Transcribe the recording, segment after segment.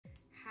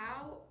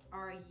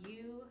are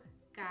you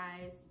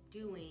guys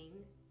doing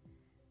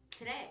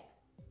today?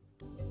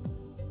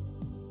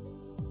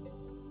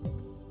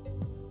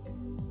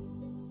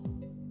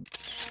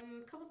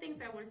 A couple things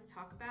that I wanted to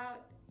talk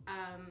about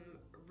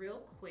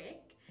real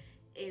quick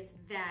is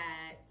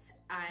that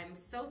I'm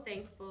so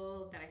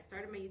thankful that I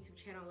started my YouTube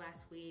channel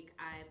last week.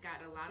 I've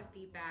gotten a lot of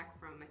feedback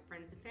from my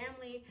friends and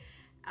family,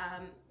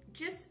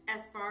 just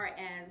as far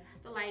as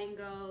the lighting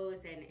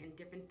goes and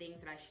different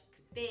things that I could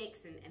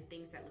fix and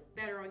things that look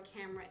better on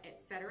camera,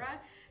 etc.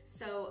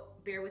 So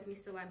bear with me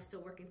still, I'm still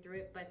working through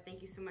it, but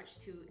thank you so much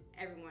to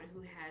everyone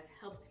who has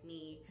helped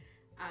me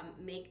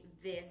make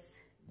this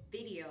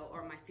video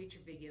or my future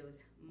videos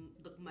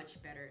look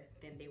much better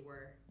than they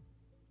were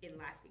in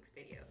last week's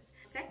videos.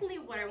 Secondly,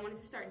 what I wanted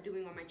to start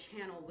doing on my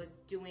channel was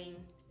doing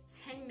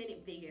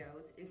 10-minute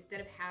videos instead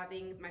of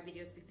having my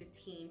videos be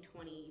 15,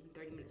 20, even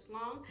 30 minutes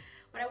long.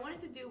 What I wanted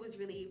to do was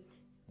really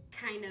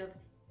kind of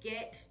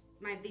get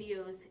my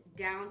videos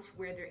down to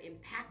where they're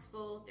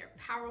impactful, they're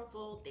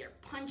powerful, they're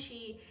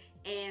punchy,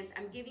 and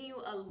I'm giving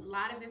you a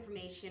lot of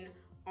information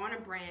on a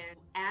brand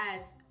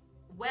as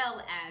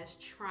well as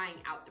trying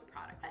out the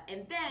product.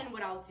 And then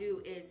what I'll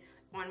do is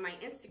on my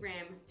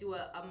Instagram do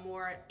a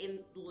more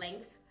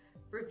in-length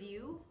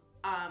review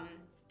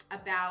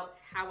about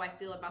how I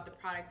feel about the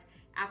product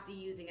after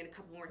using it a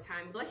couple more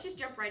times. Let's just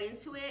jump right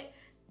into it.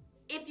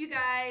 If you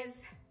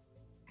guys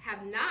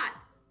have not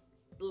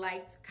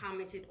liked,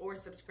 commented, or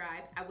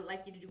subscribed, I would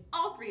like you to do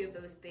all three of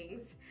those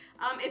things.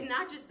 If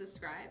not, just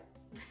subscribe.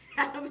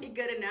 That'll be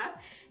good enough.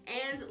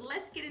 And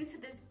let's get into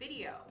this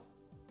video.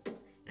 And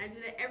I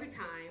do that every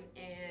time.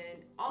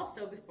 And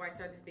also, before I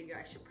start this video,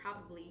 I should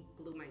probably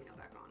glue my nail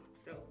back on.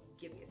 So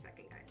give me a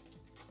second, guys.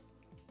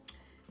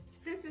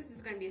 Since this is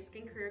going to be a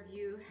skincare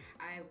review,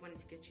 I wanted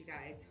to get you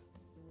guys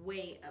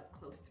way up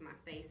close to my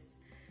face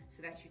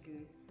so that you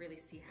can really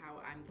see how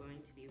I'm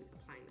going to be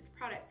applying this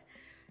product.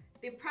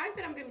 The product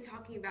that I'm going to be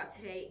talking about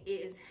today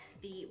is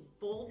the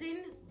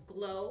Bolden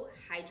Glow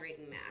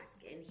Hydrating Mask,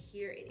 and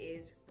here it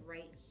is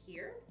right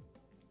here.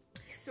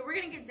 So we're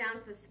going to get down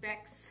to the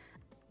specs.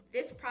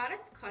 This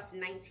product costs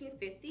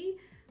 $19.50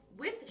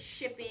 with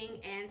shipping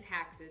and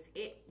taxes.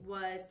 It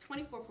was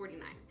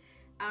 $24.49.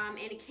 And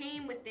it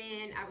came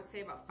within, I would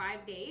say, about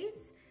 5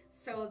 days.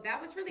 So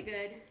that was really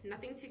good.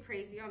 Nothing too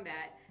crazy on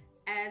that.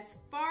 As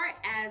far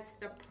as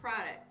the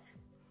product,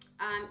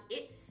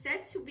 it's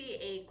said to be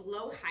a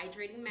glow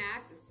hydrating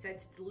mask. It's said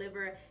to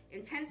deliver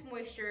intense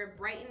moisture,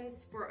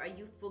 brightens for a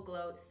youthful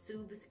glow,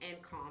 soothes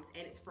and calms,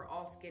 and it's for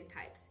all skin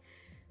types.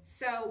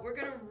 So we're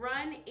gonna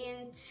run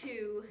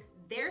into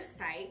their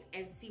site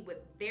and see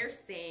what they're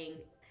saying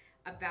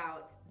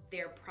about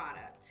their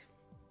product.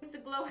 It's a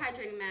glow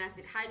hydrating mask.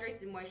 It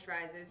hydrates and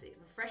moisturizes. It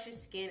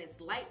refreshes skin. It's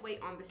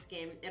lightweight on the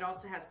skin. It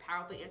also has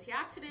powerful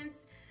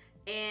antioxidants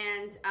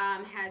and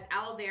has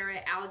aloe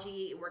vera,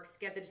 algae. It works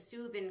together to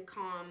soothe and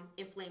calm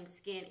inflamed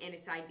skin, and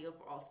it's ideal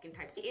for all skin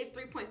types. It is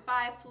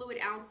 3.5 fluid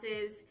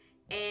ounces,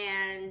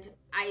 and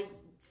I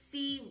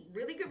see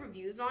really good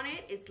reviews on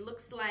it. It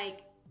looks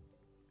like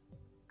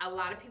a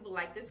lot of people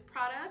like this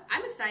product.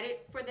 I'm excited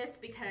for this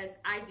because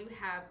I do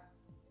have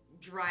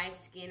dry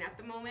skin at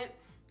the moment,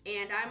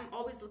 and I'm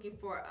always looking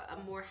for a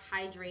more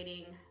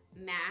hydrating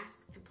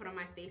mask to put on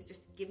my face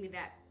just to give me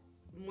that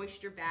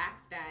moisture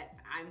back that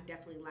I'm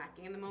definitely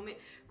lacking in the moment.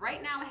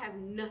 Right now I have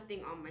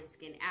nothing on my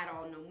skin at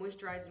all. No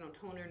moisturizer, no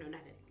toner, no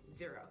nothing.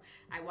 Zero.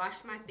 I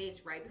washed my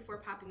face right before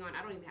popping on.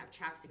 I don't even have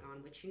chapstick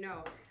on, but you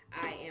know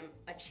I am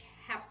a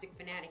chapstick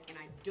fanatic, and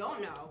I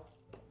don't know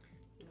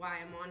why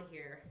I'm on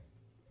here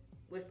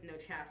with no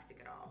chapstick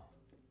at all.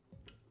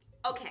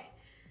 Okay,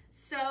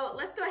 so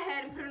let's go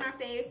ahead and put it on our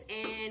face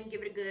and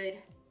give it a good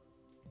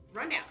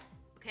rundown,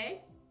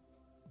 okay?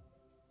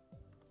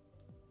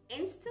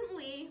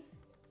 Instantly,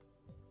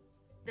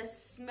 the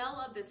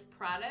smell of this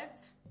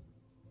product,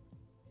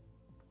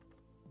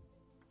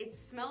 it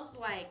smells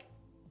like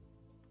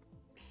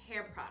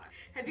hair product.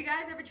 Have you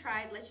guys ever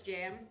tried Let's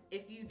Jam?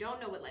 If you don't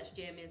know what Let's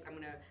Jam is, I'm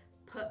gonna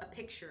put a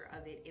picture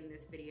of it in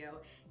this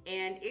video.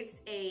 And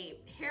it's a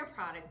hair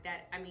product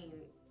that, I mean,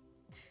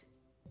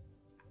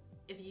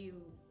 if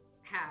you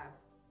have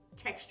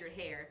textured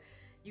hair,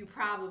 you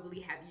probably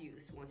have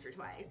used once or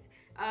twice.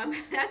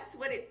 That's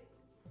what it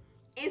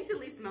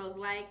instantly smells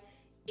like.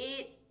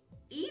 It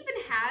even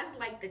has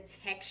like the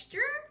texture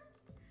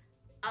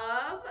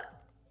of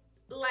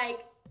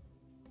like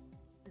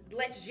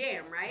Let's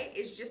Jam, right?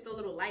 It's just a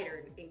little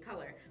lighter in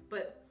color,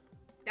 but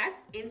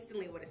that's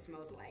instantly what it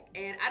smells like.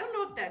 And I don't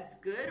know if that's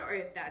good or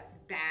if that's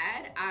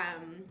bad.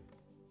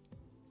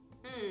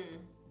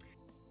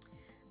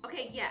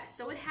 Okay, yeah,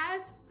 so it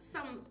has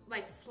some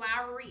like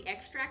flowery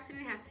extracts in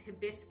it. It has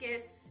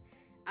hibiscus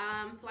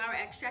flower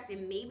extract,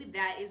 and maybe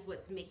that is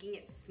what's making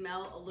it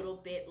smell a little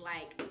bit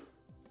like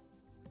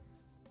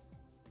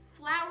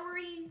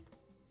flowery,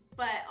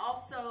 but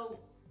also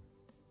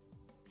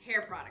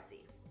hair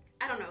producty.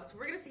 I don't know, so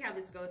we're gonna see how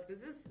this goes,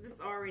 because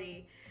this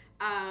already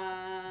it's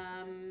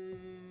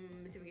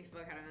gonna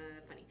feel kind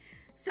of funny.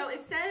 So it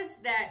says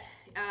that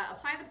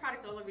apply the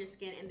product all over your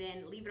skin and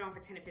then leave it on for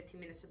 10 to 15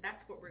 minutes. So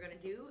that's what we're gonna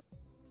do.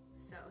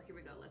 So here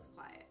we go.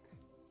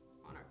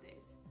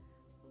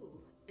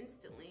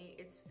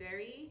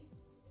 very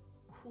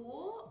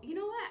cool. You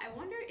know what? I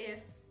wonder if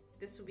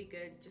this would be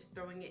good just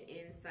throwing it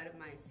inside of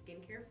my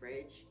skincare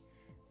fridge.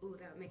 Ooh,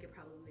 that would make it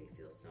probably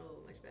feel so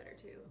much better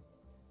too.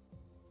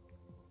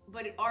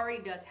 But it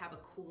already does have a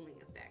cooling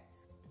effect.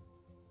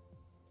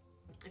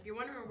 If you're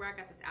wondering where I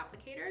got this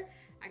applicator,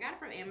 I got it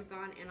from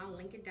Amazon and I'll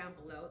link it down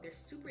below. They're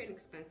super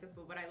inexpensive,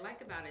 but what I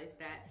like about it is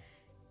that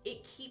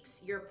it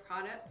keeps your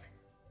product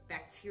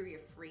bacteria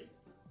free.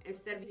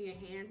 Instead of using your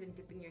hands and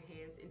dipping your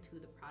hands into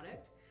the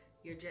product,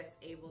 you're just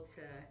able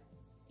to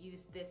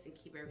use this and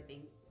keep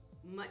everything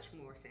much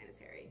more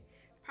sanitary.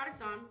 The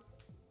product's on.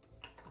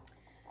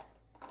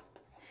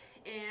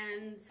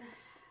 And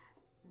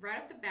right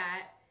off the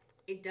bat,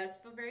 it does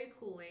feel very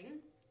cooling,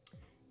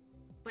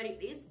 but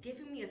it is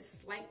giving me a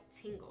slight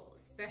tingle,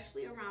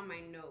 especially around my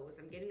nose.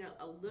 I'm getting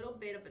a little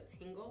bit of a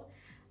tingle.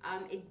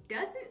 It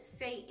doesn't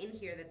say in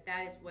here that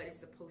that is what is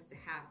supposed to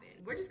happen.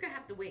 We're just gonna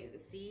have to wait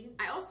and see.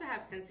 I also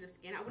have sensitive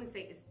skin. I wouldn't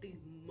say it's the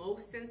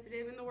most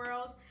sensitive in the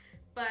world,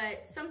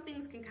 but some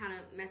things can kind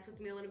of mess with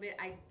me a little bit.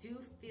 I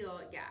do feel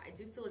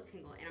a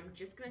tingle, and I'm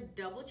just gonna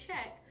double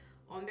check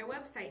on their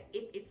website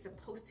if it's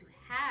supposed to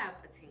have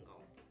a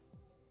tingle.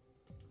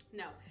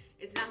 No,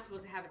 it's not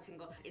supposed to have a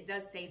tingle. It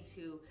does say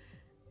to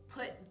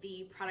put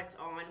the product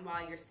on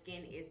while your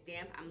skin is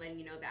damp. I'm letting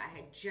you know that I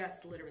had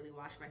just literally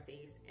washed my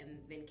face and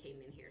then came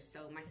in here,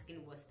 so my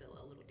skin was still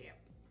a little damp.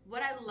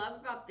 What I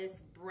love about this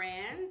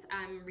brand,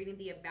 I'm reading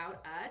the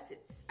About Us,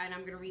 and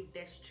I'm gonna read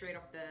this straight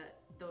off the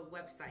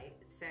website.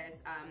 It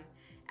says,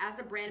 as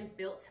a brand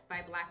built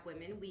by Black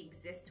women, we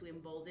exist to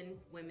embolden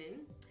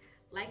women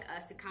like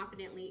us to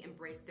confidently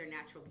embrace their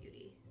natural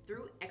beauty.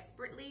 Through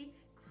expertly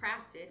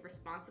crafted,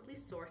 responsibly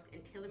sourced,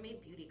 and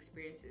tailor-made beauty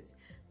experiences,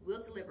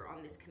 we'll deliver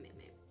on this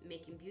commitment,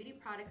 making beauty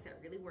products that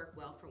really work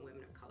well for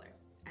women of color.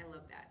 I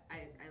love that.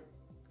 I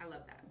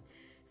love that.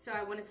 So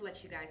I wanted to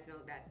let you guys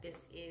know that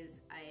this is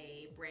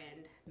a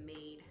brand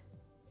made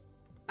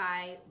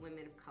by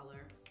women of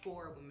color,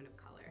 for women of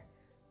color,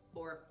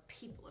 or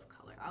people of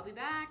color. I'll be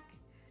back.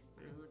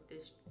 I'm gonna let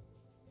this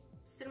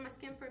sit on my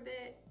skin for a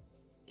bit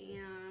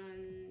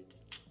and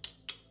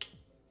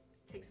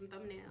take some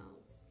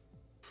thumbnails.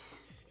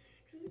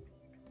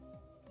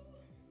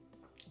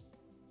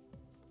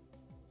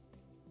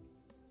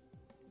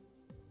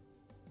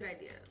 Good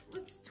idea.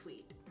 Let's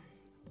tweet.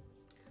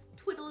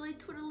 Twiddly,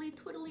 twiddly,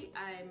 twiddly.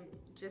 I'm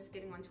just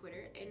getting on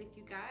Twitter, and if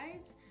you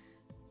guys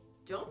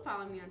don't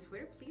follow me on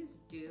Twitter, please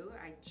do.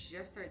 I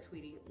just started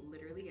tweeting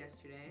literally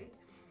yesterday.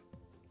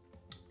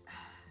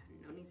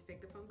 No need to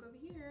fake the funk over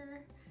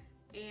here.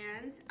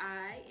 And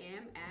I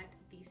am at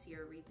the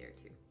Sierra Reed there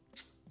too.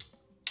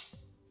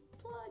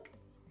 Plug.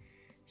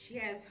 She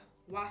has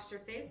washed her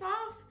face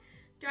off,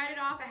 dried it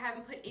off. I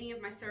haven't put any of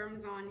my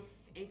serums on,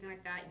 anything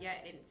like that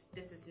yet.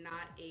 This is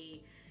not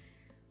a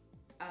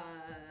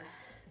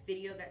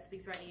video that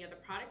speaks about any other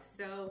products,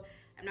 so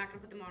I'm not gonna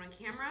put them on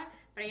camera,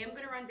 but I am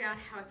gonna run down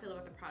how I feel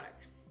about the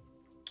product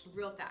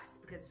real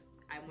fast because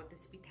I want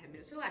this to be 10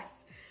 minutes or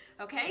less.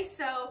 Okay,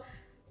 so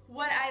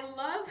what I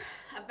love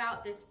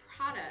about this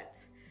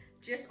product,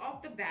 just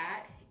off the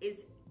bat,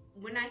 is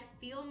when I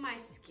feel my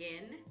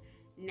skin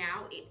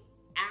now, it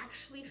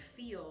actually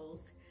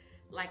feels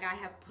like I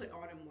have put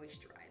on a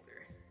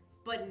moisturizer,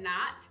 but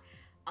not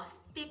a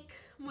thick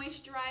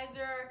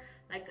moisturizer.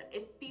 Like,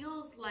 it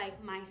feels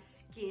like my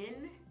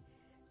skin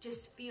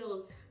just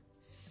feels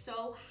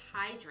so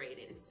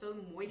hydrated and so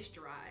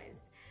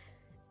moisturized.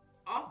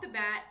 Off the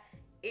bat,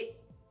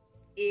 it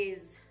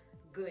is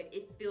good.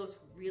 It feels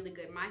really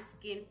good. My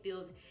skin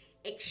feels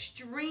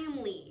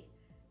extremely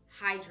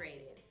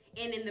hydrated,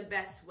 and in the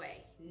best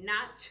way.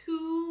 Not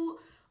too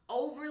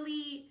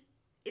overly,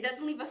 it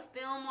doesn't leave a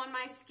film on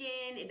my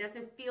skin. It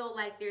doesn't feel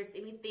like there's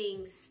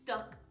anything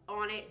stuck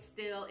on it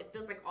still. It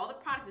feels like all the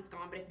product is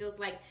gone, but it feels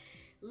like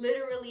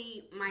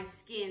literally my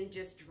skin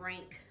just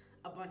drank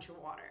a bunch of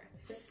water.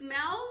 The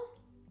smell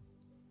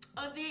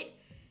of it,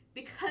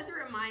 because it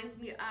reminds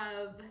me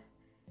of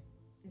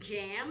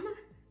jam,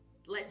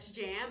 Let's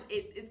Jam,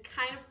 it's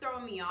kind of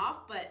throwing me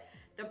off, but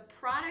the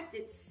product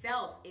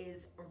itself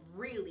is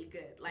really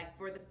good. Like,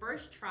 for the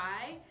first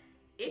try,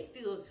 it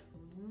feels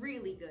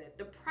really good.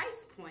 The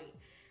price point,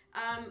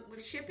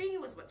 with shipping, it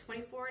was what,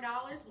 $24,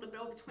 a little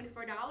bit over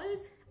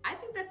 $24. I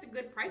think that's a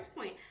good price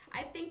point.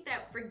 I think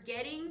that for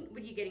getting,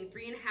 what are you getting,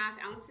 3.5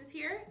 ounces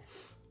here?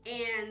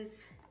 And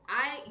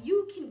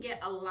you can get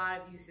a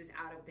lot of uses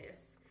out of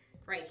this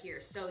right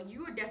here. So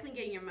you are definitely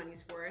getting your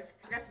money's worth.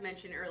 I forgot to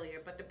mention earlier,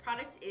 but the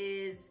product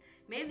is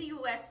made in the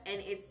US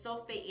and it's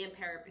sulfate and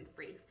paraben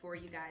free for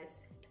you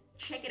guys.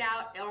 Check it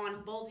out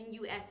on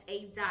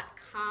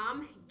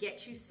boldenusa.com.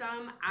 Get you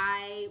some.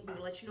 I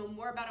will let you know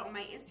more about it on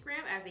my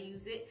Instagram as I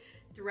use it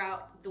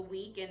throughout the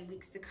week and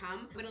weeks to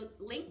come. I'm gonna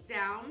link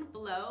down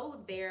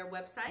below their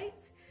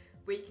website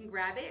where you can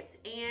grab it,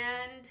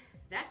 and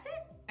that's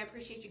it. I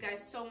appreciate you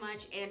guys so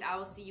much, and I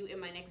will see you in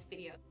my next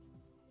video.